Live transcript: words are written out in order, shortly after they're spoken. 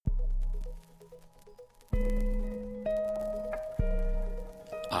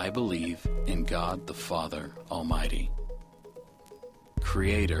I believe in God the Father Almighty,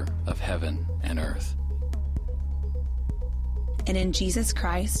 creator of heaven and earth, and in Jesus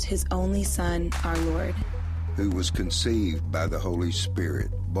Christ, his only Son, our Lord, who was conceived by the Holy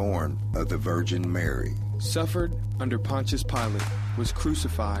Spirit, born of the Virgin Mary, suffered under Pontius Pilate, was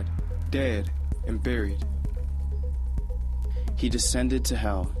crucified, dead, and buried. He descended to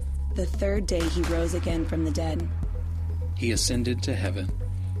hell. The third day he rose again from the dead. He ascended to heaven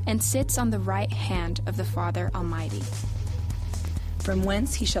and sits on the right hand of the Father Almighty, from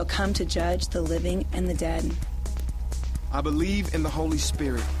whence he shall come to judge the living and the dead. I believe in the Holy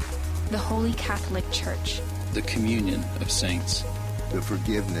Spirit, the Holy Catholic Church, the communion of saints, the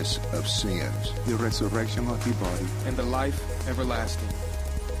forgiveness of sins, the resurrection of the body, and the life everlasting.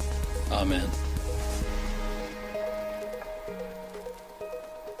 Amen.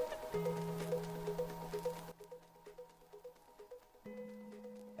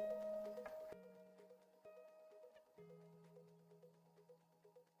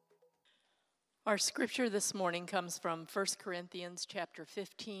 Our scripture this morning comes from 1 Corinthians chapter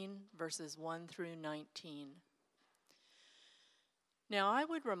 15, verses 1 through 19. Now I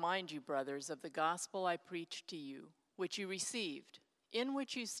would remind you, brothers, of the gospel I preached to you, which you received, in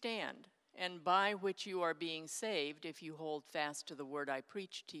which you stand, and by which you are being saved, if you hold fast to the word I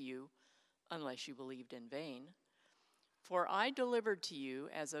preached to you, unless you believed in vain. For I delivered to you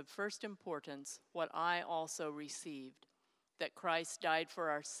as of first importance what I also received, that Christ died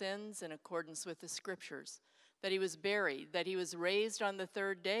for our sins in accordance with the Scriptures, that he was buried, that he was raised on the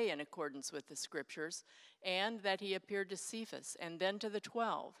third day in accordance with the Scriptures, and that he appeared to Cephas, and then to the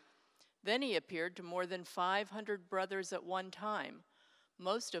 12. Then he appeared to more than 500 brothers at one time,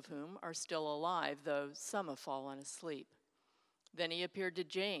 most of whom are still alive, though some have fallen asleep. Then he appeared to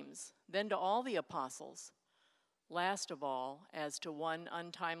James, then to all the apostles. Last of all, as to one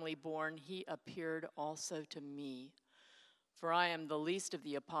untimely born, he appeared also to me. For I am the least of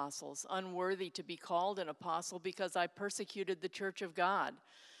the apostles, unworthy to be called an apostle because I persecuted the church of God.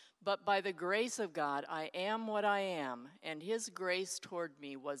 But by the grace of God I am what I am, and his grace toward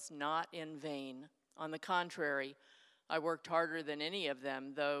me was not in vain. On the contrary, I worked harder than any of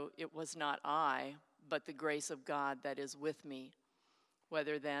them, though it was not I, but the grace of God that is with me.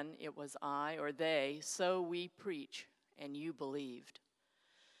 Whether then it was I or they, so we preach, and you believed.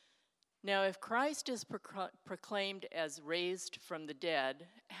 Now, if Christ is proclaimed as raised from the dead,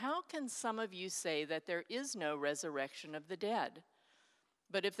 how can some of you say that there is no resurrection of the dead?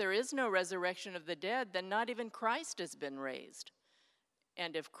 But if there is no resurrection of the dead, then not even Christ has been raised.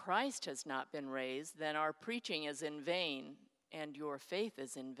 And if Christ has not been raised, then our preaching is in vain, and your faith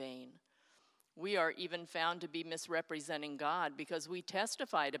is in vain. We are even found to be misrepresenting God, because we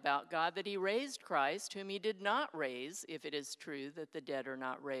testified about God that he raised Christ, whom he did not raise, if it is true that the dead are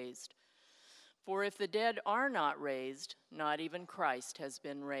not raised. For if the dead are not raised, not even Christ has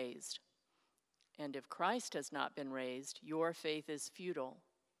been raised. And if Christ has not been raised, your faith is futile,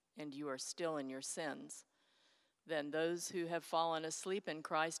 and you are still in your sins. Then those who have fallen asleep in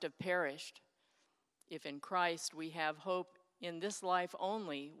Christ have perished. If in Christ we have hope in this life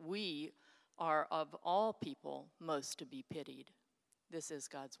only, we are of all people most to be pitied. This is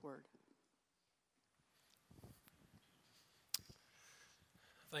God's word.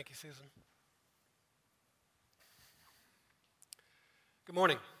 Thank you, Susan. Good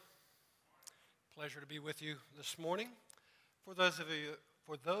morning. Pleasure to be with you this morning. For those of you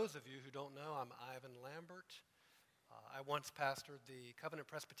who don't know, I'm Ivan Lambert. I once pastored the Covenant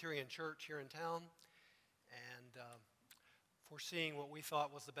Presbyterian Church here in town, and foreseeing what we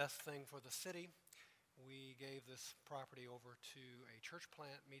thought was the best thing for the city, we gave this property over to a church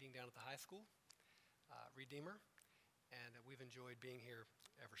plant meeting down at the high school, Redeemer, and we've enjoyed being here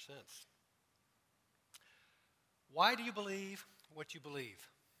ever since. Why do you believe what you believe?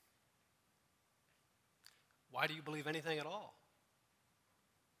 Why do you believe anything at all?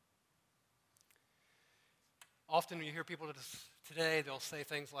 Often when you hear people today, they'll say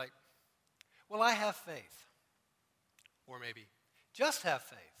things like, well, I have faith. Or maybe, just have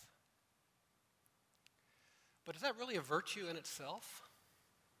faith. But is that really a virtue in itself?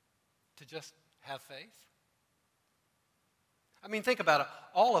 To just have faith? I mean, think about it.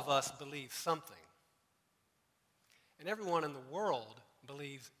 All of us believe something. And everyone in the world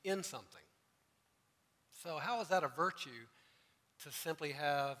believes in something. So how is that a virtue to simply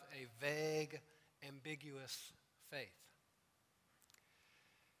have a vague, ambiguous faith?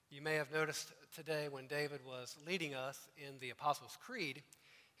 You may have noticed today when David was leading us in the Apostles' Creed,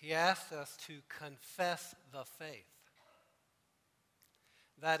 he asked us to confess the faith.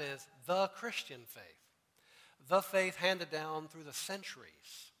 That is, the Christian faith. The faith handed down through the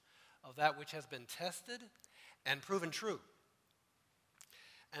centuries. of that which has been tested and proven true.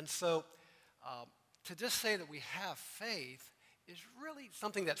 And so to just say that we have faith is really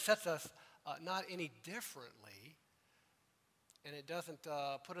something that sets us not any differently, and it doesn't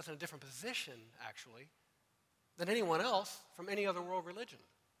put us in a different position, actually, than anyone else from any other world religion.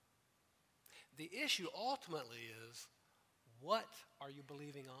 The issue ultimately is, what are you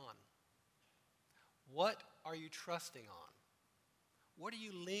believing on? What are you trusting on? What are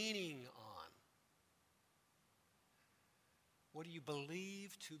you leaning on? What do you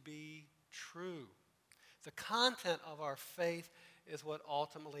believe to be true? The content of our faith is what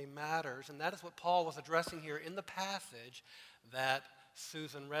ultimately matters, and that is what Paul was addressing here in the passage that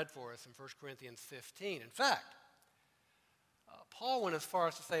Susan read for us in 1 Corinthians 15. In fact, Paul went as far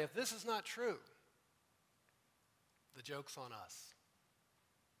as to say, if this is not true, the joke's on us.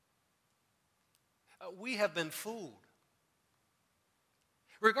 We have been fooled.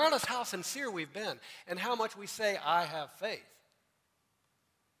 Regardless how sincere we've been and how much we say, I have faith.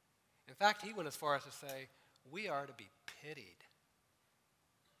 In fact, he went as far as to say, we are to be pitied.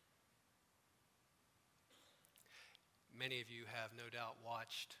 Many of you have no doubt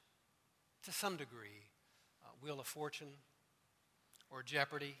watched, to some degree, Wheel of Fortune or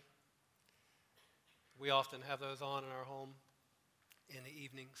Jeopardy. We often have those on in our home in the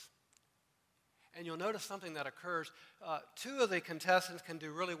evenings. And you'll notice something that occurs. Two of the contestants can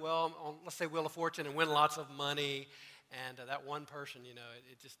do really well on, let's say, Wheel of Fortune and win lots of money. And that one person,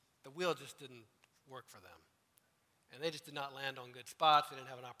 the wheel just didn't work for them. And they just did not land on good spots. They didn't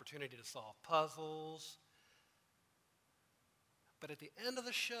have an opportunity to solve puzzles. But at the end of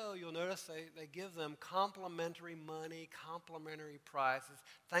the show, you'll notice they give them complimentary money, complimentary prizes.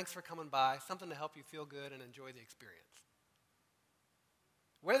 Thanks for coming by, something to help you feel good and enjoy the experience.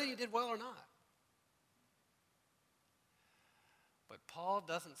 Whether you did well or not. But Paul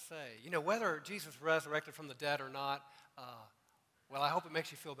doesn't say, whether Jesus resurrected from the dead or not, I hope it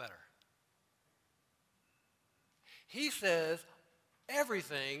makes you feel better. He says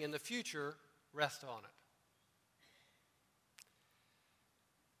everything in the future rests on it.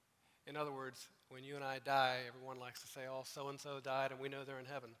 In other words, when you and I die, everyone likes to say, oh, so-and-so died and we know they're in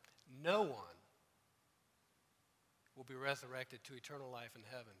heaven. No one will be resurrected to eternal life in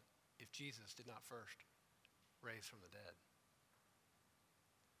heaven if Jesus did not first raise from the dead.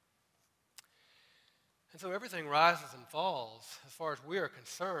 And so everything rises and falls, as far as we are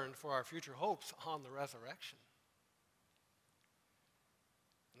concerned, for our future hopes on the resurrection.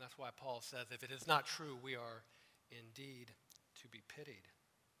 And that's why Paul says, if it is not true, we are indeed to be pitied.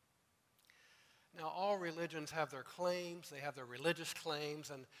 Now, all religions have their claims. They have their religious claims,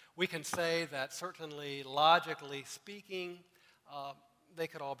 and we can say that certainly, logically speaking, they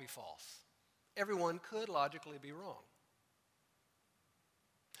could all be false. Everyone could logically be wrong.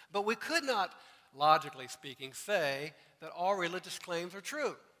 But we could not, logically speaking, say that all religious claims are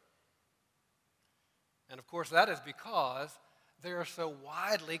true. And of course, that is because they are so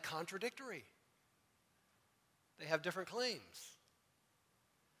widely contradictory. They have different claims.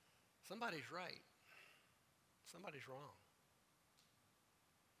 Somebody's right. Somebody's wrong.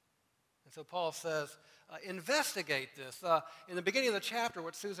 And so Paul says, investigate this. In the beginning of the chapter,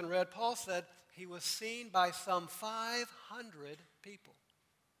 what Susan read, Paul said he was seen by some 500 people.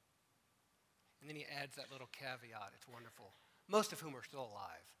 And then he adds that little caveat. It's wonderful. Most of whom are still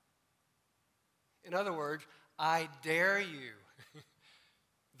alive. In other words, I dare you,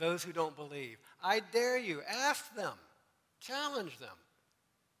 those who don't believe, I dare you, ask them, challenge them.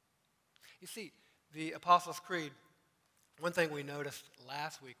 You see, the Apostles' Creed, one thing we noticed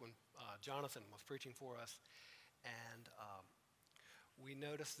last week when Jonathan was preaching for us, and we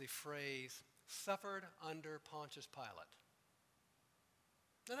noticed the phrase, suffered under Pontius Pilate.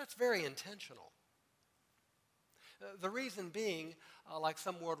 Now that's very intentional. The reason being, like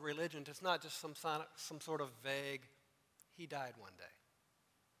some world religions, it's not just some sort of vague, he died one day.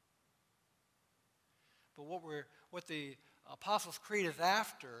 But what the Apostles' Creed is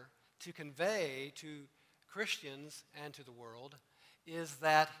after to convey to Christians and to the world is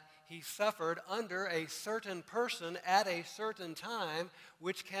that he suffered under a certain person at a certain time,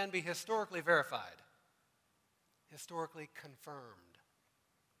 which can be historically verified, historically confirmed.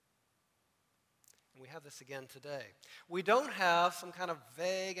 And we have this again today. We don't have some kind of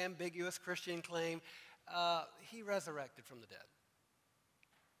vague, ambiguous Christian claim, he resurrected from the dead.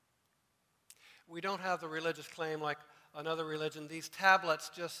 We don't have the religious claim like another religion, these tablets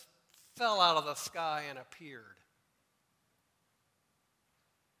just fell out of the sky and appeared.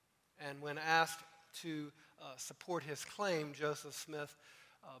 And when asked to support his claim, Joseph Smith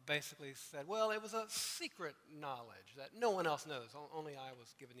basically said, well, it was a secret knowledge that no one else knows. Only I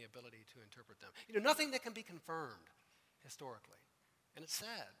was given the ability to interpret them. Nothing that can be confirmed historically. And it's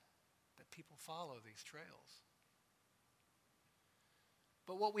sad that people follow these trails.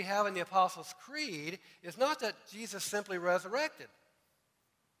 But what we have in the Apostles' Creed is not that Jesus simply resurrected.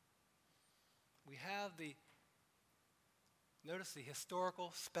 We have notice the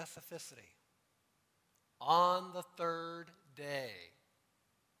historical specificity. On the third day.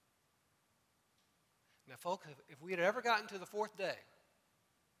 Now, folks, if we had ever gotten to the fourth day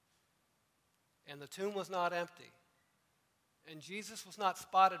and the tomb was not empty and Jesus was not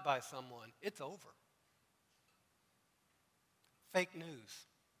spotted by someone, it's over. Fake news.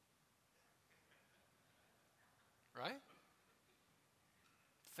 Right?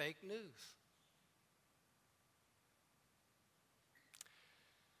 Fake news.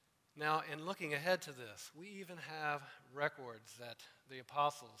 Now, in looking ahead to this, we even have records that the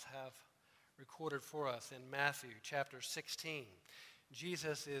apostles have recorded for us in Matthew chapter 16.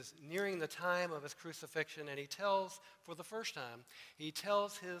 Jesus is nearing the time of his crucifixion, and he tells, for the first time, he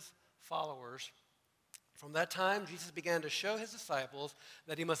tells his followers, from that time Jesus began to show his disciples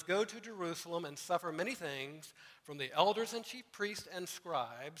that he must go to Jerusalem and suffer many things from the elders and chief priests and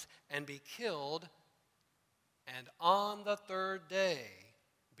scribes and be killed, and on the third day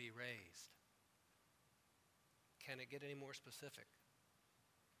be raised. Can it get any more specific?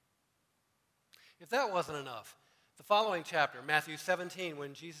 If that wasn't enough, the following chapter, Matthew 17,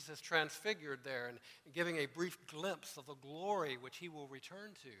 when Jesus is transfigured there and giving a brief glimpse of the glory which he will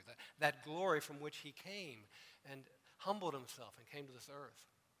return to, that glory from which he came and humbled himself and came to this earth.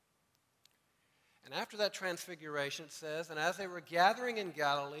 And after that transfiguration, it says, and as they were gathering in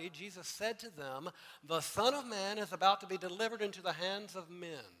Galilee, Jesus said to them, the Son of Man is about to be delivered into the hands of men,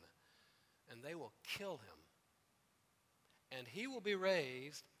 and they will kill him. And he will be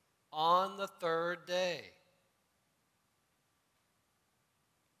raised on the third day.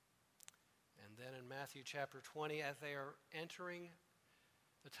 And then in Matthew chapter 20, as they are entering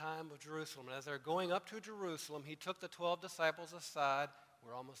the time of Jerusalem, and as they're going up to Jerusalem, he took the 12 disciples aside.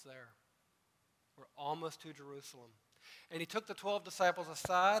 We're almost there. We're almost to Jerusalem. And he took the 12 disciples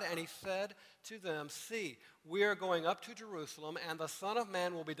aside, and he said to them, see, we are going up to Jerusalem, and the Son of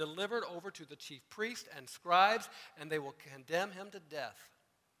Man will be delivered over to the chief priests and scribes, and they will condemn him to death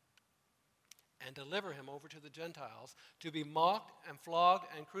and deliver him over to the Gentiles to be mocked and flogged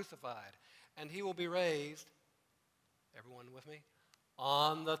and crucified. And he will be raised, everyone with me,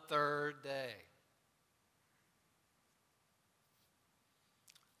 on the third day.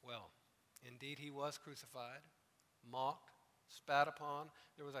 Well, indeed he was crucified, mocked, spat upon.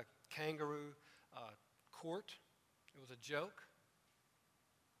 There was a kangaroo court. It was a joke.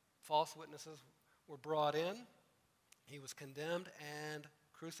 False witnesses were brought in. He was condemned and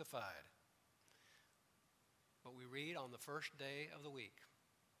crucified. But we read on the first day of the week,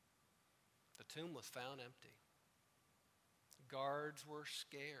 the tomb was found empty. Guards were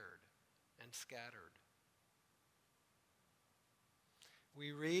scared and scattered.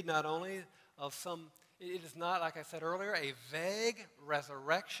 We read not only of it is not, like I said earlier, a vague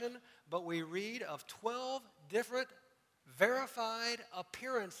resurrection, but we read of 12 different verified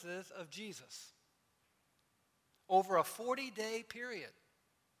appearances of Jesus over a 40-day period.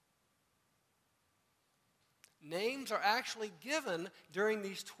 Names are actually given during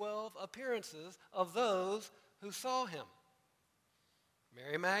these 12 appearances of those who saw him.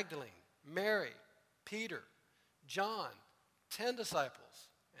 Mary Magdalene, Mary, Peter, John, 10 disciples.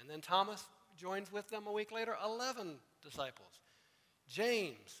 And then Thomas joins with them a week later, 11 disciples.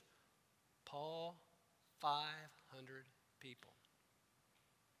 James, Paul, 500 people.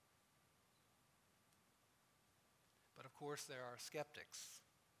 But of course there are skeptics.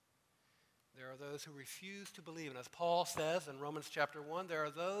 There are those who refuse to believe. And as Paul says in Romans chapter 1, there are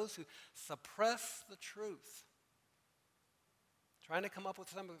those who suppress the truth, trying to come up with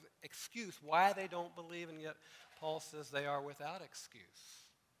some excuse why they don't believe, and yet Paul says they are without excuse.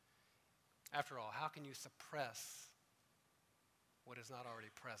 After all, how can you suppress what is not already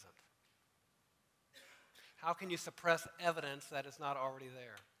present? How can you suppress evidence that is not already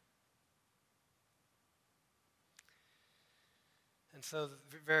there? And so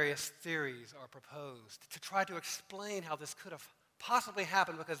various theories are proposed to try to explain how this could have possibly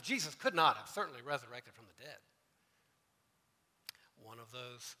happened, because Jesus could not have certainly resurrected from the dead. One of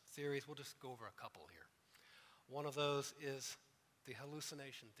those theories, we'll just go over a couple here. One of those is the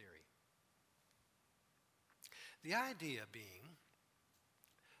hallucination theory. The idea being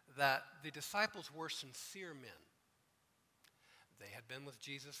that the disciples were sincere men. They had been with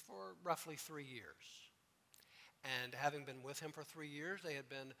Jesus for roughly 3 years. And having been with him for 3 years, they had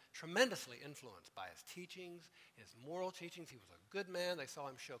been tremendously influenced by his teachings, his moral teachings. He was a good man. They saw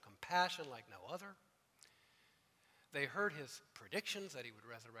him show compassion like no other. They heard his predictions that he would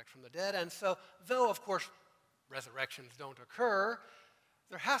resurrect from the dead. And so, though, of course, resurrections don't occur,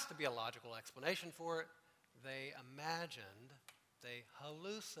 there has to be a logical explanation for it. They imagined, they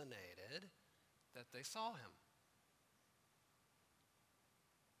hallucinated that they saw him.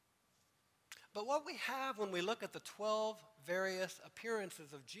 But what we have when we look at the 12 various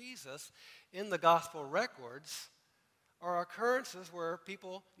appearances of Jesus in the gospel records are occurrences where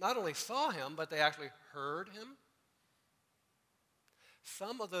people not only saw him, but they actually heard him.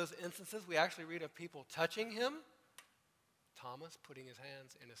 Some of those instances we actually read of people touching him, Thomas putting his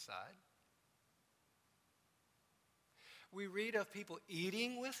hands in his side. We read of people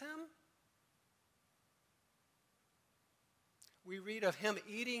eating with him. We read of him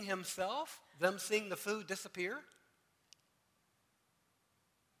eating himself, them seeing the food disappear.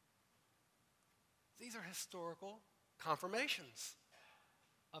 These are historical confirmations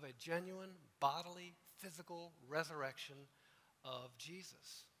of a genuine bodily, physical resurrection of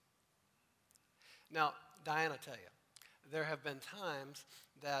Jesus. Now, Diana, tell you, there have been times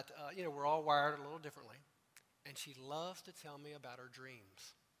that, we're all wired a little differently, and she loves to tell me about her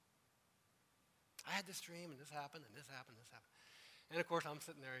dreams. I had this dream, and this happened, and this happened, and this happened. And, of course, I'm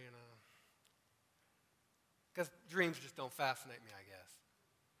sitting there, because dreams just don't fascinate me, I guess.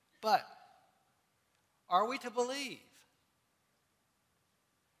 But are we to believe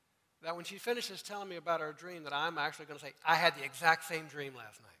that when she finishes telling me about her dream that I'm actually going to say, I had the exact same dream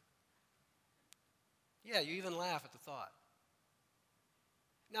last night? Yeah, you even laugh at the thought.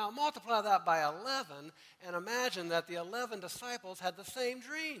 Now, multiply that by 11 and imagine that the 11 disciples had the same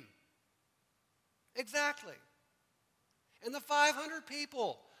dream. Exactly. And the 500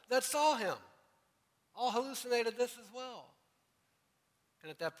 people that saw him all hallucinated this as well.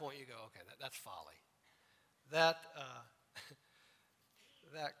 And at that point you go, okay, that's folly. That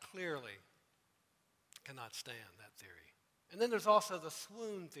clearly cannot stand, that theory. And then there's also the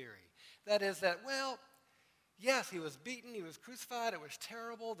swoon theory. That is that, yes, he was beaten, he was crucified, it was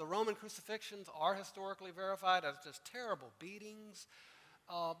terrible. The Roman crucifixions are historically verified as just terrible beatings.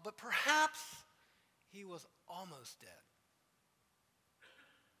 But perhaps he was almost dead.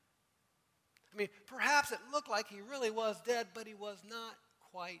 I mean, perhaps it looked like he really was dead, but he was not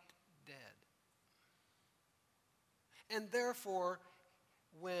quite dead. And therefore,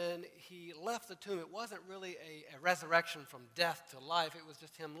 when he left the tomb, it wasn't really a resurrection from death to life. It was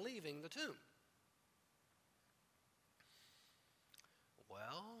just him leaving the tomb.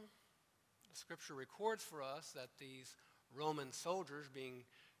 Well, the scripture records for us that these Roman soldiers being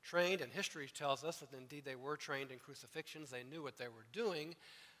trained, and history tells us that indeed they were trained in crucifixions, they knew what they were doing,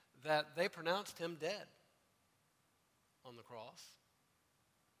 that they pronounced him dead on the cross.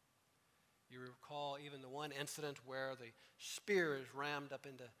 You recall even the one incident where the spear is rammed up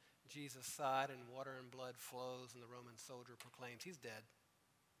into Jesus' side and water and blood flows and the Roman soldier proclaims he's dead.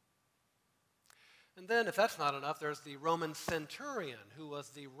 And then, if that's not enough, there's the Roman centurion, who was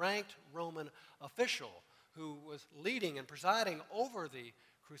the ranked Roman official who was leading and presiding over the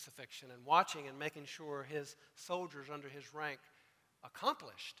crucifixion and watching and making sure his soldiers under his rank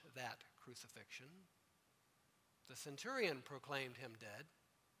accomplished that crucifixion. The centurion proclaimed him dead.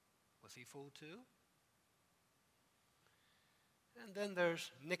 Was he fooled too? And then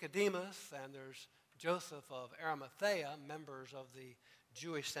there's Nicodemus and there's Joseph of Arimathea, members of the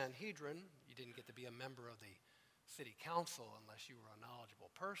Jewish Sanhedrin. You didn't get to be a member of the city council unless you were a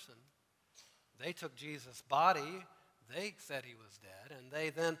knowledgeable person. They took Jesus' body. They said he was dead, and they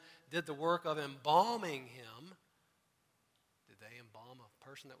then did the work of embalming him. Did they embalm a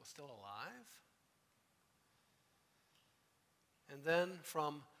person that was still alive? And then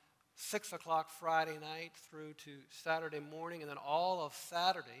from 6 o'clock Friday night through to Saturday morning, and then all of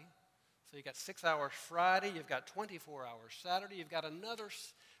Saturday. So you've got 6 hours Friday, you've got 24 hours Saturday, you've got another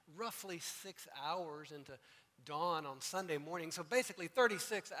roughly 6 hours into dawn on Sunday morning. So basically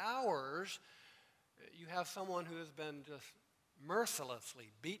 36 hours, you have someone who has been just mercilessly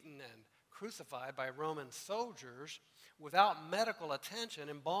beaten and crucified by Roman soldiers without medical attention,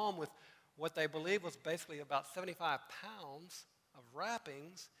 embalmed with what they believe was basically about 75 pounds of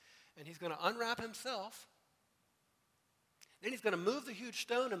wrappings. And he's going to unwrap himself. Then he's going to move the huge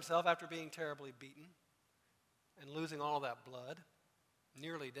stone himself after being terribly beaten and losing all of that blood,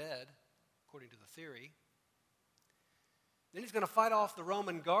 nearly dead, according to the theory. Then he's going to fight off the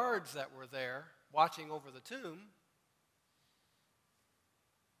Roman guards that were there watching over the tomb.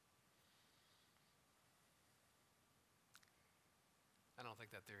 I don't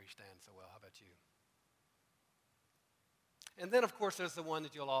think that theory stands so well. How about you? And then, of course, there's the one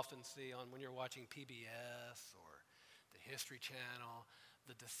that you'll often see on when you're watching PBS or the History Channel.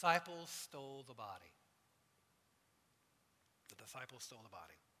 The disciples stole the body. The disciples stole the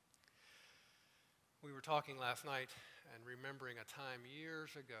body. We were talking last night and remembering a time years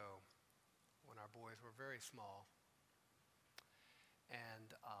ago when our boys were very small.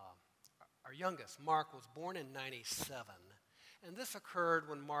 And our youngest, Mark, was born in 97. And this occurred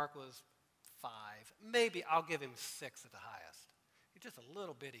when Mark was 5. Maybe I'll give him 6 at the highest. He's just a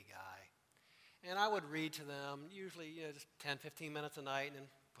little bitty guy. And I would read to them, usually just 10, 15 minutes a night, and then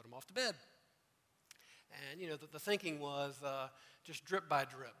put them off to bed. And, the thinking was just drip by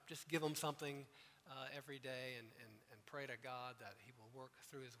drip. Just give them something every day and pray to God that he will work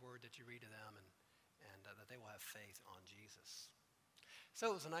through his word that you read to them and that they will have faith on Jesus. So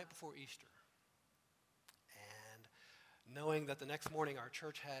it was the night before Easter. And knowing that the next morning our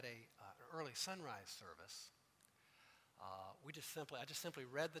church had an early sunrise service, I just simply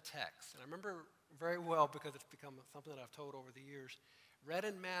read the text. And I remember very well because it's become something that I've told over the years. Read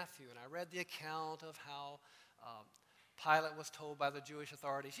in Matthew, and I read the account of how Pilate was told by the Jewish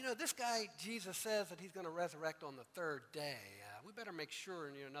authorities, this guy, Jesus, says that he's going to resurrect on the 3rd day. We better make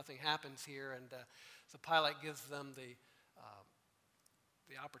sure nothing happens here. And so Pilate gives them the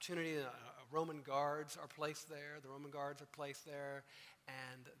opportunity. Roman guards are placed there. The Roman guards are placed there,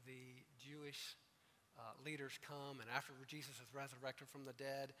 and the Jewish leaders come. And after Jesus is resurrected from the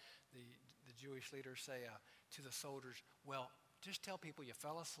dead, the Jewish leaders say to the soldiers, well, just tell people you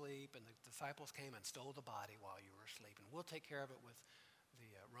fell asleep and the disciples came and stole the body while you were asleep, and we'll take care of it with the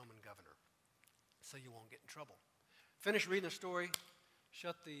Roman governor so you won't get in trouble. Finished reading the story,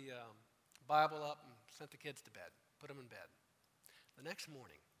 shut the Bible up, and sent the kids to bed, put them in bed. The next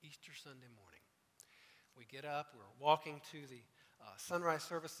morning, Easter Sunday morning, we get up, we're walking to the sunrise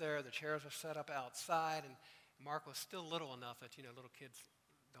service there. The chairs are set up outside, and Mark was still little enough that, little kids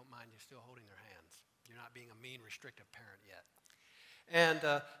don't mind you still holding their hands. You're not being a mean, restrictive parent yet. And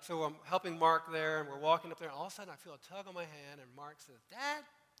so I'm helping Mark there, and we're walking up there, and all of a sudden I feel a tug on my hand, and Mark says, Dad,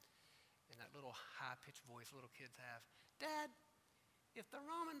 in that little high-pitched voice little kids have, Dad, if the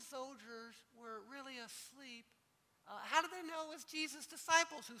Roman soldiers were really asleep, how do they know it was Jesus'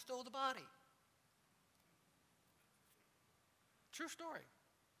 disciples who stole the body? True story.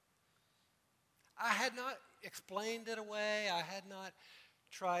 I had not explained it away. I had not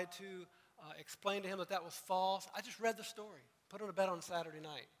tried to explain to him that was false. I just read the story, put him to bed on Saturday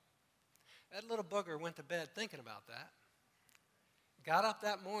night. That little booger went to bed thinking about that. Got up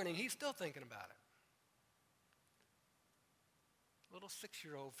that morning, he's still thinking about it. Little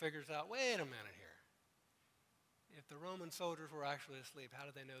 6-year-old figures out, wait a minute here. If the Roman soldiers were actually asleep, how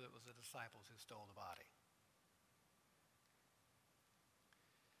did they know that it was the disciples who stole the body?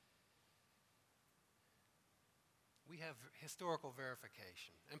 We have historical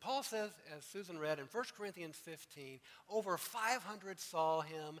verification. And Paul says, as Susan read in 1 Corinthians 15, over 500 saw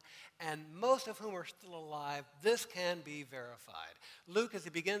him, and most of whom are still alive. This can be verified. Luke, as he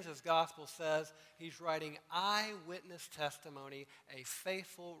begins his gospel, says he's writing eyewitness testimony, a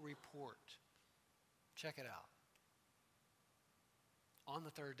faithful report. Check it out. On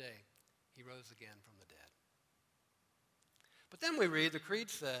the 3rd day, he rose again from the dead. But then we read, the creed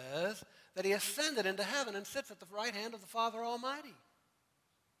says, that he ascended into heaven and sits at the right hand of the Father Almighty.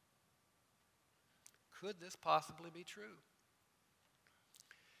 Could this possibly be true?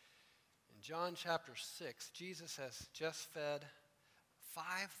 In John chapter 6, Jesus has just fed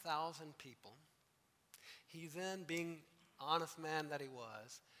 5,000 people. He then, being honest man that he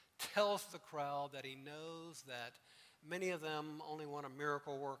was, tells the crowd that he knows that many of them only want a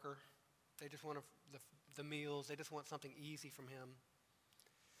miracle worker. They just want the meals. They just want something easy from him.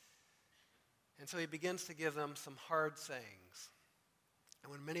 And so he begins to give them some hard sayings.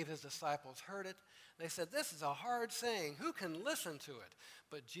 And when many of his disciples heard it, they said, this is a hard saying. Who can listen to it?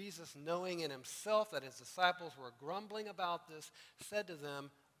 But Jesus, knowing in himself that his disciples were grumbling about this, said to them,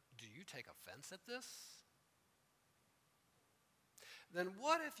 do you take offense at this? Then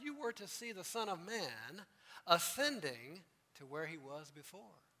what if you were to see the Son of Man ascending to where he was before?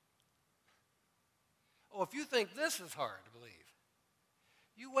 Oh, if you think this is hard to believe,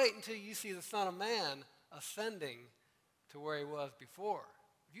 you wait until you see the Son of Man ascending to where he was before.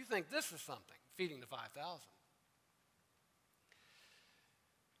 If you think this is something, feeding the 5,000.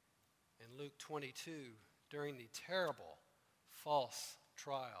 In Luke 22, during the terrible false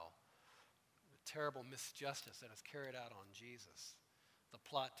trial, the terrible misjustice that is carried out on Jesus, the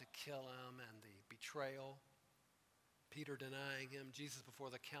plot to kill him and the betrayal, Peter denying him, Jesus before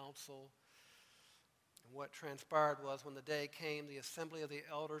the council. And what transpired was when the day came, the assembly of the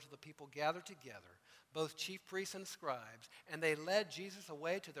elders of the people gathered together both chief priests and scribes, and they led Jesus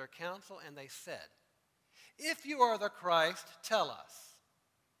away to their council, and they said, "If you are the Christ, tell us."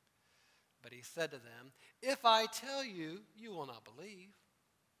 But he said to them, "If I tell you, you will not believe.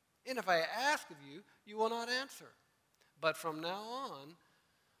 And if I ask of you, you will not answer. But from now on,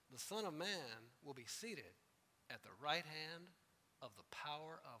 the Son of Man will be seated at the right hand of the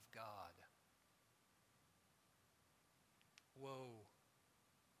power of God." Whoa.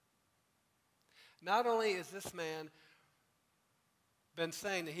 Not only is this man been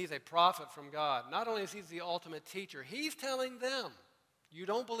saying that he's a prophet from God, not only is he the ultimate teacher, he's telling them, you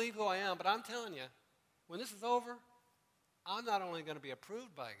don't believe who I am, but I'm telling you, when this is over, I'm not only going to be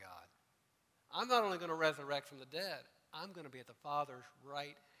approved by God, I'm not only going to resurrect from the dead, I'm going to be at the Father's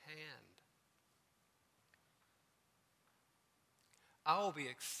right hand. I will be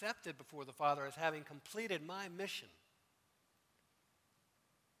accepted before the Father as having completed my mission.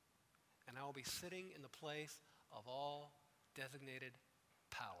 And I will be sitting in the place of all designated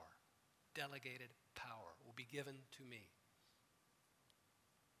power. Delegated power will be given to me.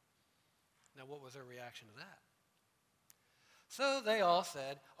 Now, what was their reaction to that? So they all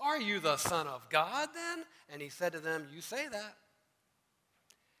said, "Are you the Son of God then?" And he said to them, "You say that."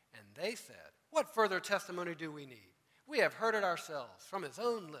 And they said, "What further testimony do we need? We have heard it ourselves from his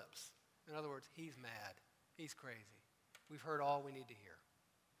own lips." In other words, he's mad. He's crazy. We've heard all we need to hear.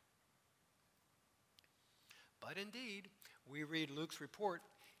 But indeed, we read Luke's report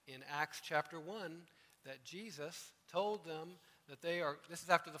in Acts chapter 1 that Jesus told them that this is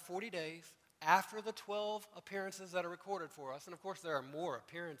after the 40 days, after the 12 appearances that are recorded for us. And of course, there are more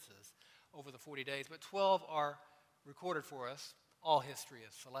appearances over the 40 days, but 12 are recorded for us. All history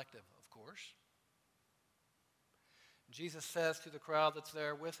is selective, of course. Jesus says to the crowd that's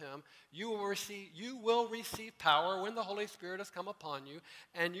there with him, you will receive power when the Holy Spirit has come upon you,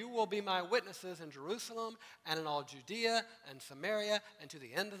 and you will be my witnesses in Jerusalem and in all Judea and Samaria and to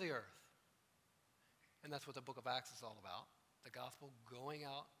the end of the earth. And that's what the book of Acts is all about, the gospel going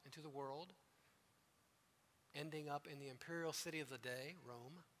out into the world, ending up in the imperial city of the day,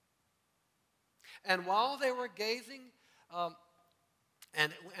 Rome. And while they were gazing,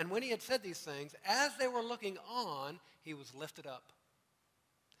 and when he had said these things, as they were looking on, he was lifted up.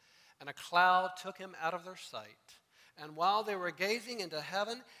 And a cloud took him out of their sight. And while they were gazing into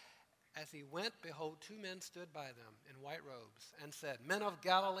heaven, as he went, behold, two men stood by them in white robes and said, "Men of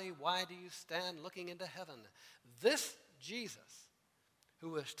Galilee, why do you stand looking into heaven? This Jesus who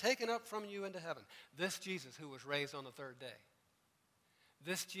was taken up from you into heaven, this Jesus who was raised on the third day,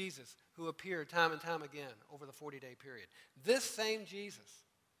 this Jesus who appeared time and time again over the 40-day period, this same Jesus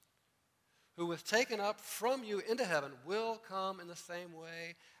who was taken up from you into heaven will come in the same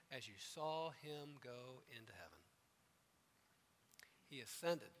way as you saw him go into heaven." He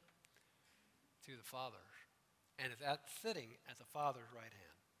ascended to the Father and is sitting at the Father's right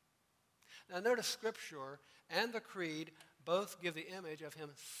hand. Now notice Scripture and the Creed both give the image of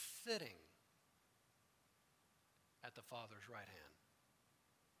him sitting at the Father's right hand.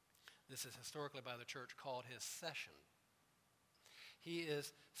 This is historically by the church called his session. He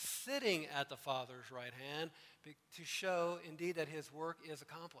is sitting at the Father's right hand to show indeed that his work is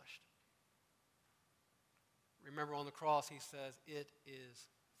accomplished. Remember on the cross he says, "It is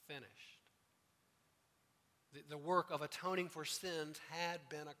finished." The work of atoning for sins had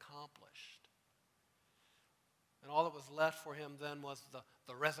been accomplished. And all that was left for him then was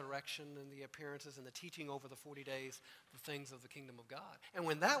the resurrection and the appearances and the teaching over the 40 days, the things of the kingdom of God. And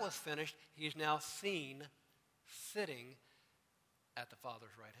when that was finished, he's now seen sitting at the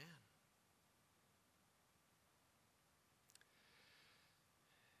Father's right hand.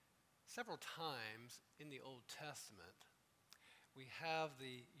 Several times in the Old Testament, we have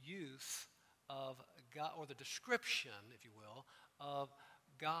the use of God, or the description, if you will, of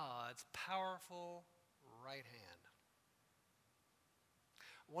God's powerful right hand.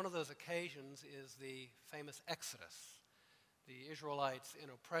 One of those occasions is the famous Exodus, the Israelites in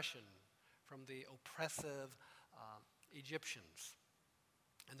oppression from the oppressive Egyptians.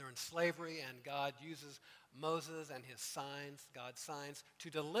 And they're in slavery, and God uses Moses and his signs, God's signs, to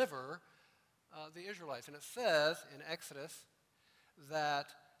deliver the Israelites. And it says in Exodus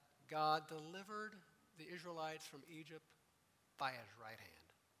that God delivered the Israelites from Egypt by his right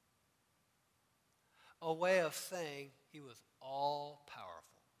hand. A way of saying he was all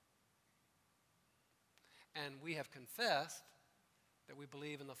powerful. And we have confessed that we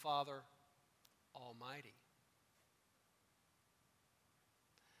believe in the Father Almighty.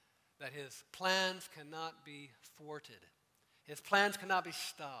 That his plans cannot be thwarted. His plans cannot be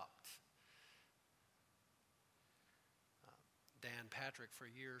stopped. Dan Patrick for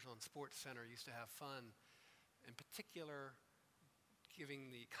years on Sports Center used to have fun, in particular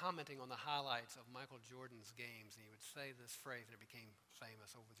commenting on the highlights of Michael Jordan's games, and he would say this phrase, and it became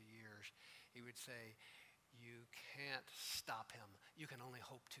famous over the years. He would say, "You can't stop him. You can only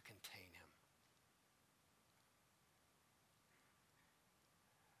hope to contain him."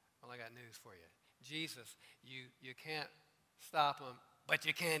 Well, I got news for you. Jesus, you can't stop him, but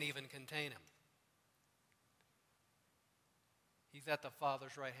you can't even contain him. He's at the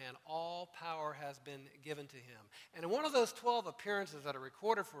Father's right hand. All power has been given to him. And in one of those 12 appearances that are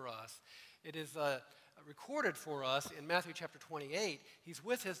recorded for us, it is recorded for us in Matthew chapter 28. He's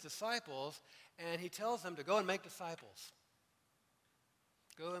with his disciples, and he tells them to go and make disciples.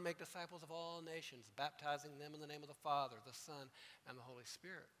 Go and make disciples of all nations, baptizing them in the name of the Father, the Son, and the Holy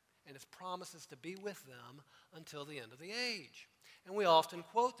Spirit. And his promise is to be with them until the end of the age. And we often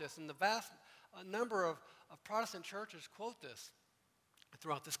quote this, and the vast number of Protestant churches quote this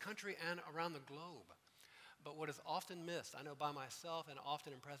throughout this country and around the globe. But what is often missed, I know by myself and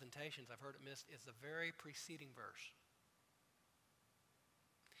often in presentations I've heard it missed, is the very preceding verse.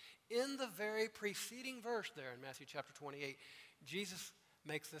 In the very preceding verse there in Matthew chapter 28, Jesus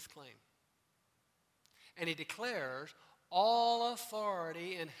makes this claim. And he declares, "All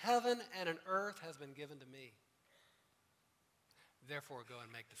authority in heaven and in earth has been given to me. Therefore, go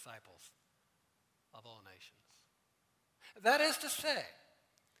and make disciples of all nations." That is to say,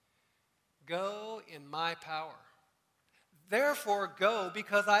 go in my power. Therefore, go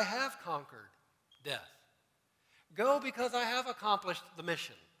because I have conquered death. Go because I have accomplished the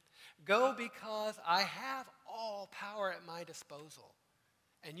mission. Go because I have all power at my disposal.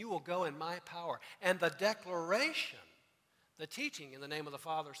 And you will go in my power. And the declaration, the teaching in the name of the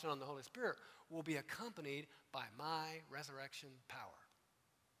Father, Son, and the Holy Spirit will be accompanied by my resurrection power.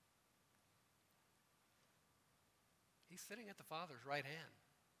 He's sitting at the Father's right hand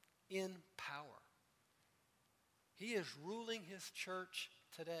in power. He is ruling his church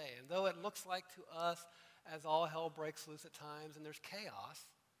today. And though it looks like to us as all hell breaks loose at times and there's chaos,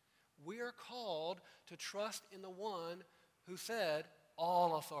 we are called to trust in the one who said,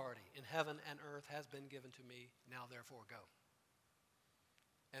 "All authority in heaven and earth has been given to me. Now therefore go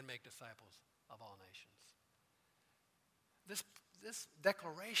and make disciples of all nations." This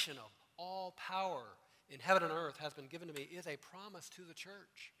declaration of all power in heaven and earth has been given to me is a promise to the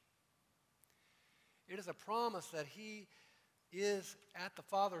church. It is a promise that he is at the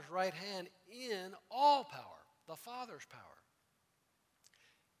Father's right hand in all power, the Father's power.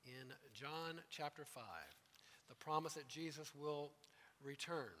 In John chapter 5, the promise that Jesus will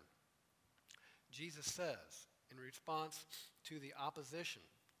return. Jesus says, in response to the opposition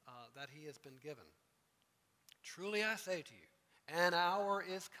that he has been given, "Truly I say to you, an hour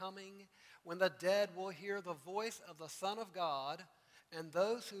is coming when the dead will hear the voice of the Son of God, and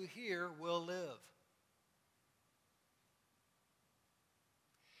those who hear will live."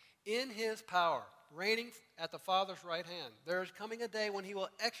 In his power, reigning at the Father's right hand, there is coming a day when he will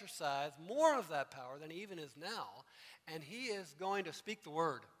exercise more of that power than he even is now, and he is going to speak the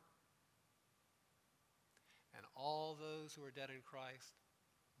word. And all those who are dead in Christ,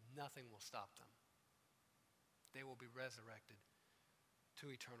 nothing will stop them. They will be resurrected to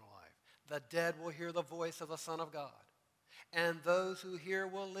eternal life. The dead will hear the voice of the Son of God, and those who hear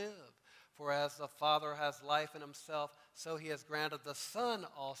will live. For as the Father has life in himself, so he has granted the Son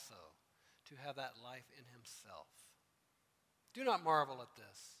also to have that life in himself. Do not marvel at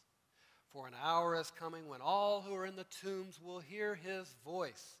this, for an hour is coming when all who are in the tombs will hear his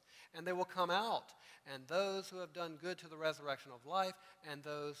voice, and they will come out, and those who have done good to the resurrection of life, and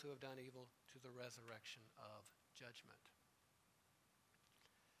those who have done evil to the resurrection of judgment.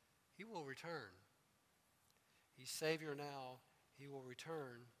 He will return. He's Savior now. He will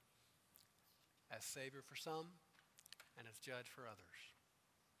return as Savior for some and as Judge for others.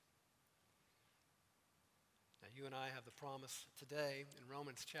 Now, you and I have the promise today in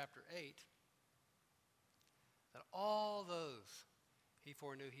Romans chapter 8 that all those he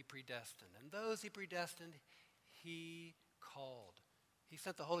foreknew, he predestined. And those he predestined, he called. He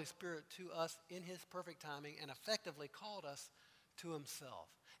sent the Holy Spirit to us in his perfect timing and effectively called us to himself.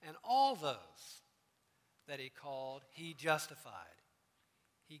 And all those that he called, he justified.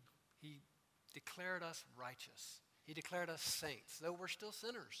 He declared us righteous. He declared us saints. Though we're still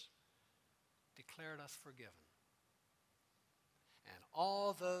sinners, declared us forgiven. And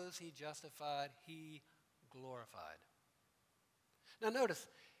all those he justified, he glorified. Now notice,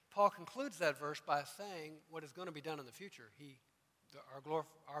 Paul concludes that verse by saying what is going to be done in the future.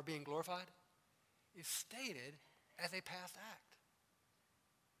 Our being glorified is stated as a past act.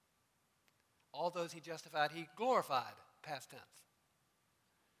 All those he justified, he glorified. past tense.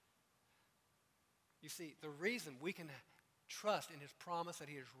 You see, the reason we can trust in his promise that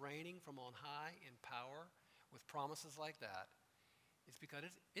he is reigning from on high in power with promises like that is because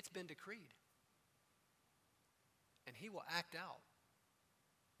it's been decreed. And he will act out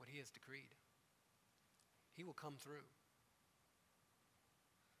what he has decreed. He will come through.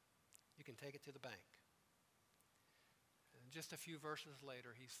 You can take it to the bank. And just a few verses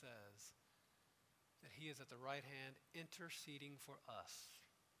later, he says that he is at the right hand interceding for us.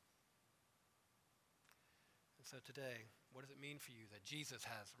 And so today, what does it mean for you that Jesus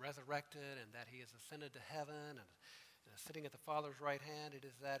has resurrected and that he has ascended to heaven and is sitting at the Father's right hand? It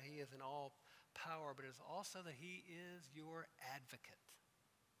is that he is in all power, but it is also that he is your advocate.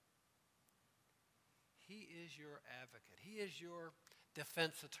 He is your advocate. He is your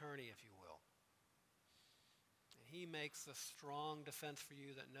defense attorney, if you will. And he makes a strong defense for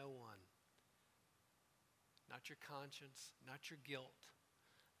you that no one, not your conscience, not your guilt,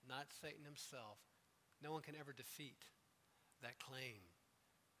 not Satan himself, no one can ever defeat that claim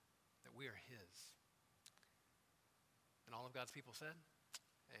that we are his. And all of God's people said,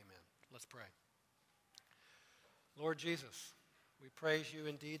 amen. Let's pray. Lord Jesus, we praise you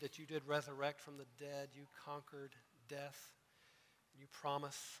indeed that you did resurrect from the dead. You conquered death. You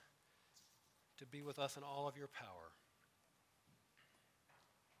promise to be with us in all of your power.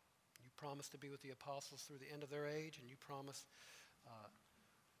 You promise to be with the apostles through the end of their age, and you promise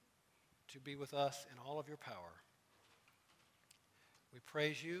to be with us in all of your power. We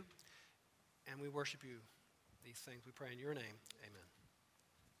praise you and we worship you. These things we pray in your name. Amen.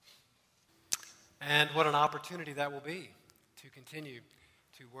 And what an opportunity that will be to continue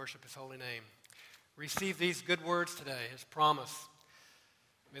to worship his holy name. Receive these good words today, his promise.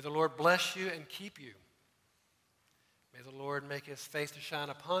 May the Lord bless you and keep you. May the Lord make his face to shine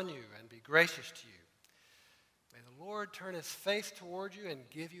upon you and be gracious to you. May the Lord turn his face toward you and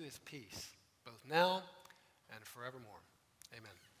give you his peace, both now and forevermore. Amen.